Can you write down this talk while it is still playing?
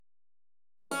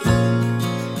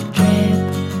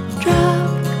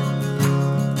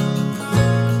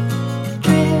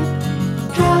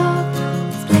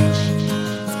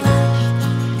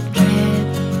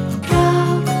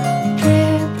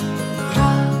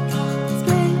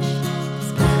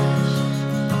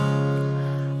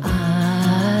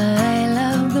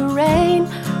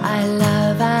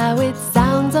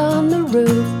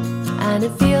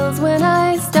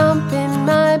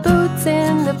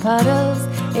puddles,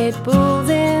 it pools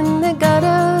in the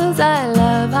gutters. I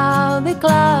love how the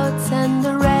clouds send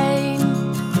the rain.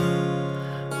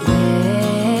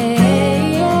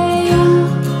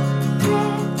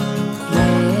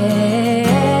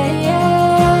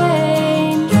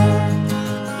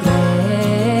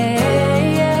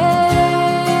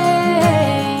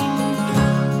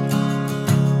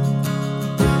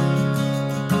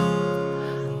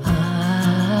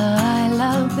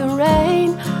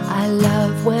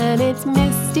 When it's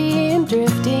misty and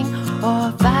drifting,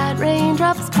 or fat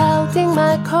raindrops pelting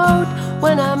my coat,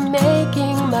 when I'm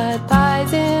making mud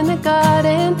pies in the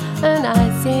garden and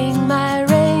I sing my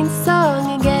rain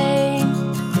song again.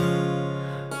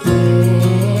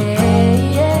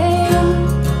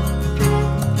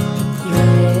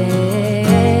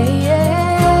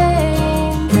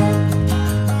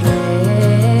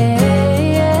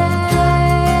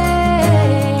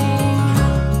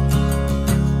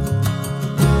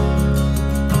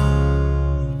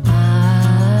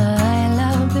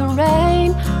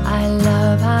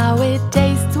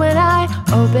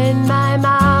 Open my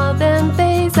mouth and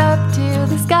face up to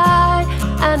the sky,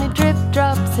 and it drip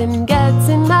drops and gets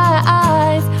in my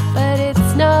eyes, but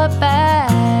it's not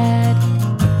bad.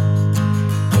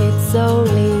 It's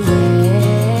only rain.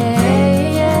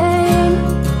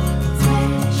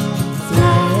 Splash,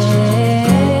 splash,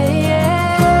 rain.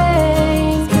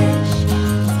 Splash,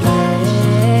 splash,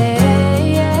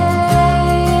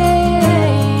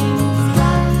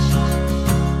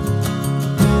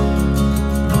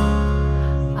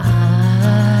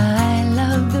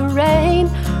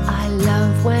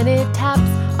 when it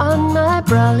taps on my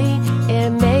brolly, it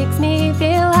makes me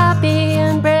feel happy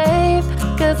and brave,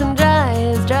 'cause I'm dry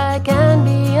as dry can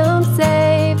be. I'm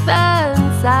safe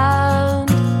and sound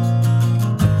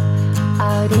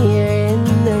out here in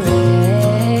the rain.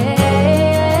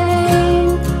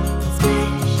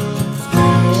 Splish,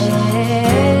 splash,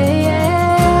 rain.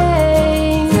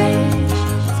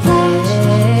 Splash,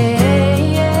 rain.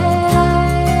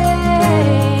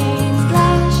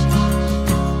 Splash.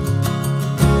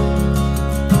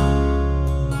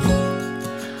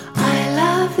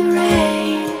 The rain.